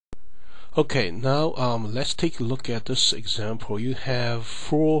Okay, now let's take a look at this example. You have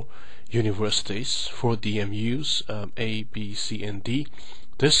four universities, four DMUs, A, B, C, and D.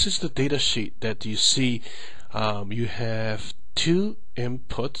 This is the data sheet that you see. You have two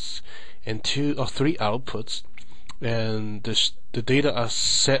inputs and two or three outputs, and the data are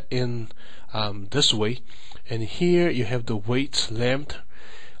set in this way. And here you have the weight lambda.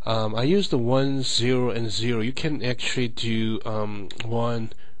 I use the 1, 0, and 0. You can actually do 1,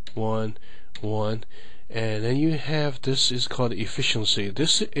 1, 1, and then you have this is called efficiency.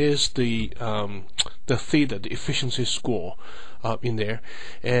 This is the theta, the efficiency score in there.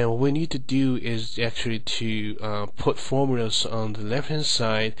 And what we need to do is actually to put formulas on the left hand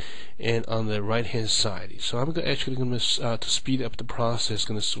side and on the right hand side. So I'm actually going to speed up the process,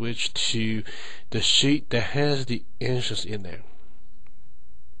 going to switch to the sheet that has the answers in there.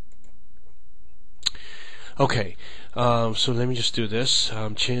 Okay, so let me just do this.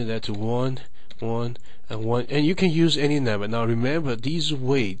 Change that to 1, 1, and 1, and you can use any number. Now remember, these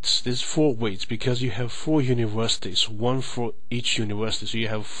weights, there's 4 weights because you have 4 universities, one for each university. So you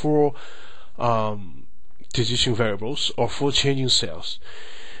have 4 decision variables or 4 changing cells.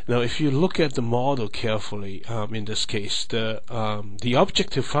 Now, if you look at the model carefully, in this case, the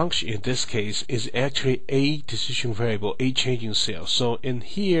objective function in this case is actually a decision variable, a changing cell. So in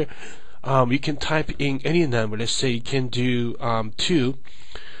here, you can type in any number. Let's say you can do 2.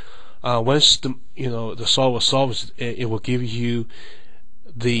 Once the solver solves it, it will give you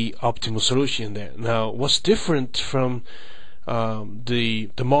the optimal solution there. Now, what's different from the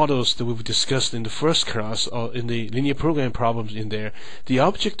models that we've discussed in the first class or in the linear programming problems in there, the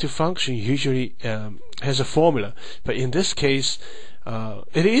objective function usually has a formula, but in this case,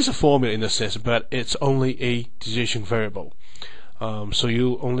 it is a formula in a sense, but it's only a decision variable. So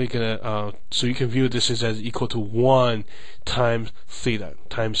you only gonna so you can view this as equal to 1 times theta.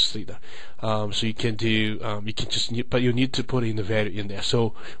 So you can do you can just but you need to put in the value in there.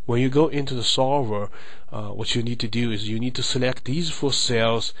 So when you go into the solver, what you need to do is you need to select these 4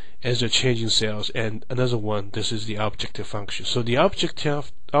 cells as the changing cells, and another one. This is the objective function. So the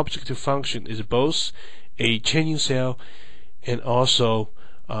objective function is both a changing cell and also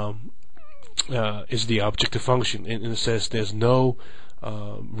is the objective function. In a sense, there's no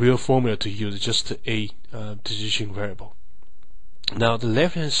real formula to use, just a decision variable. Now the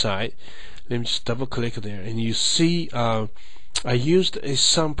left hand side, let me just double click there, and you see I used a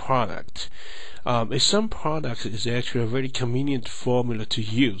sum product. A sum product is actually a very convenient formula to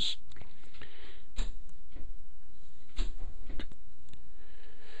use.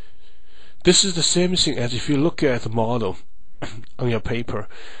 This is the same thing as if you look at the model on your paper.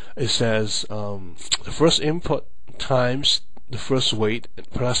 It says the first input times the first weight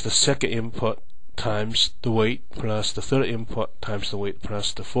plus the second input times the weight plus the third input times the weight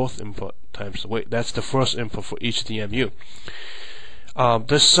plus the fourth input times the weight. That's the first input for each DMU.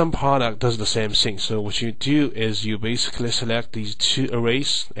 This sum product does the same thing. So what you do is you basically select these 2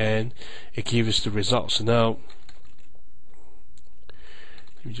 arrays and it gives the results. Now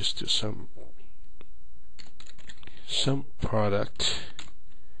let me just do some product.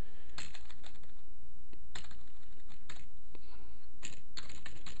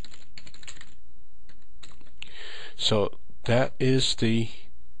 So that is the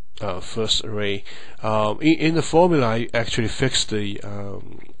first array. In the formula, I actually fixed the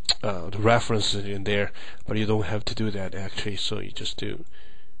references in there, but you don't have to do that actually. So you just do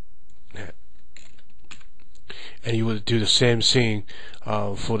that, and you would do the same thing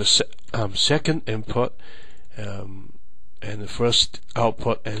for the second input and the first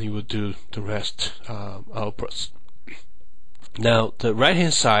output, and you would do the rest outputs. Now the right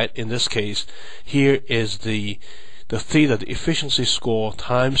hand side in this case here is the theta, the efficiency score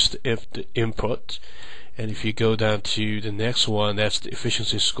times the input, and if you go down to the next one, that's the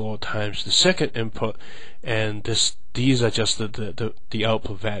efficiency score times the second input, and these are just the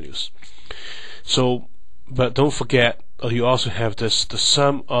output values. So, but don't forget, you also have the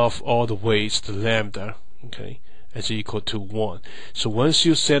sum of all the weights, the lambda, okay, as equal to 1. So once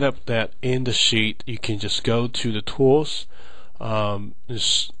you set up that in the sheet, you can just go to the tools.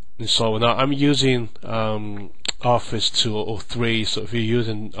 So now I'm using Office 2003. So if you're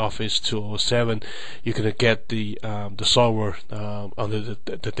using Office 2007, you're gonna get the solver under the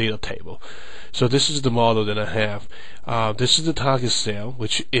data table. So this is the model that I have. This is the target cell,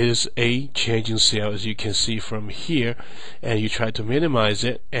 which is a changing cell, as you can see from here, and you try to minimize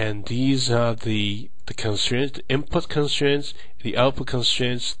it. And these are the the constraints, the input constraints, the output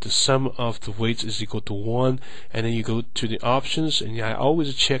constraints, the sum of the weights is equal to 1, and then you go to the options, and I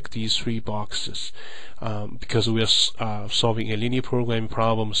always check these 3 boxes because we are solving a linear programming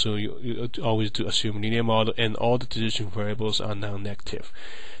problem, so you always do assume linear model and all the decision variables are non-negative.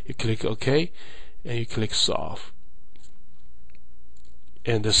 You click OK and you click solve,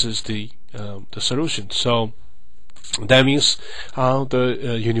 and this is the solution. So that means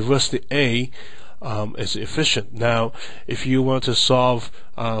the University A is efficient. Now, if you want to solve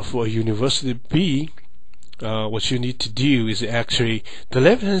for a University B, what you need to do is actually the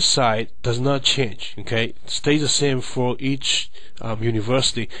left-hand side does not change. Okay, it stays the same for each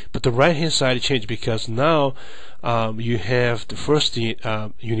university, but the right-hand side changes because now you have the first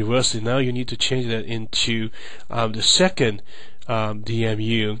university. Now you need to change that into the second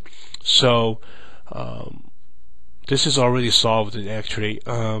DMU. So this is already solved actually.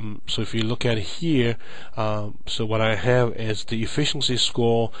 So if you look at it here, so what I have is the efficiency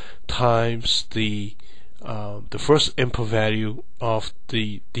score times the first input value of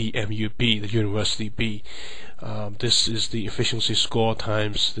the DMU B, the University B. This is the efficiency score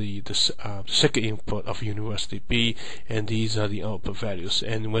times the second input of University B, and these are the output values.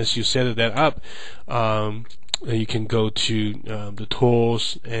 And once you set that up, you can go to the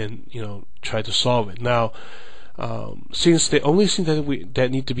tools and try to solve it. Now, since the only thing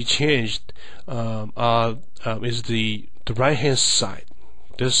that need to be changed is the right hand side,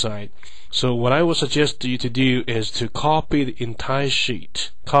 this side. So what I would suggest you to do is to copy the entire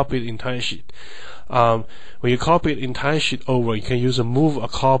sheet. When you copy the entire sheet over, you can use a move a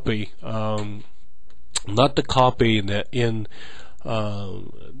copy, not the copy that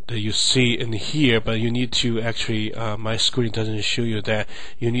you see in here, but you need to actually my screen doesn't show you that.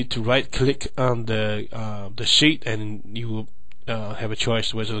 You need to right click on the sheet, and you will have a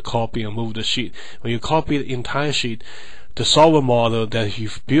choice whether to copy or move the sheet. When you copy the entire sheet, the solver model that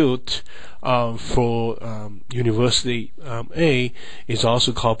you've built for University A is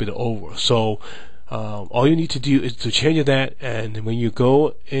also copied over. So all you need to do is to change that, and when you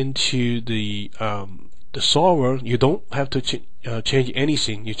go into the solver, you don't have to change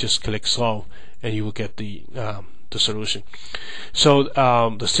anything. You just click solve, and you will get the solution. So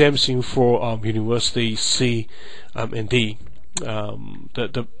the same thing for University C and D.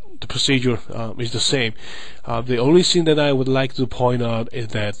 The procedure is the same. The only thing that I would like to point out is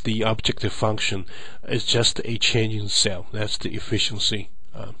that the objective function is just a change in cell. That's the efficiency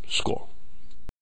score.